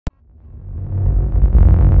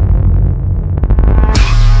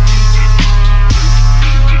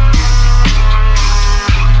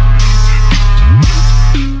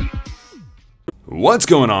What's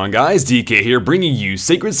going on, guys? DK here, bringing you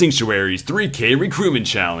Sacred Sanctuary's 3K Recruitment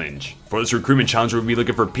Challenge. For this recruitment challenge, we'll be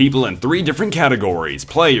looking for people in 3 different categories: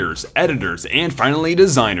 players, editors, and finally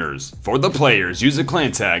designers. For the players, use the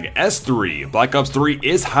Clantag S3. Black Ops 3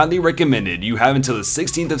 is highly recommended. You have until the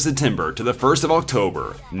 16th of September to the 1st of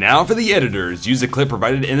October. Now for the editors, use the clip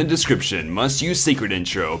provided in the description. Must use Secret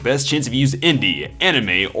Intro. Best chance if you use indie,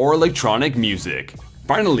 anime, or electronic music.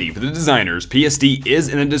 Finally, for the designers, PSD is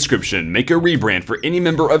in the description. Make a rebrand for any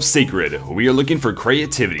member of Sacred. We are looking for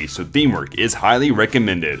creativity, so themework is highly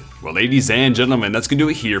recommended. Well, ladies and gentlemen, that's gonna do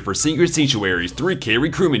it here for Sacred Sanctuary's 3K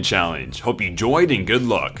Recruitment Challenge. Hope you enjoyed and good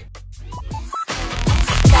luck.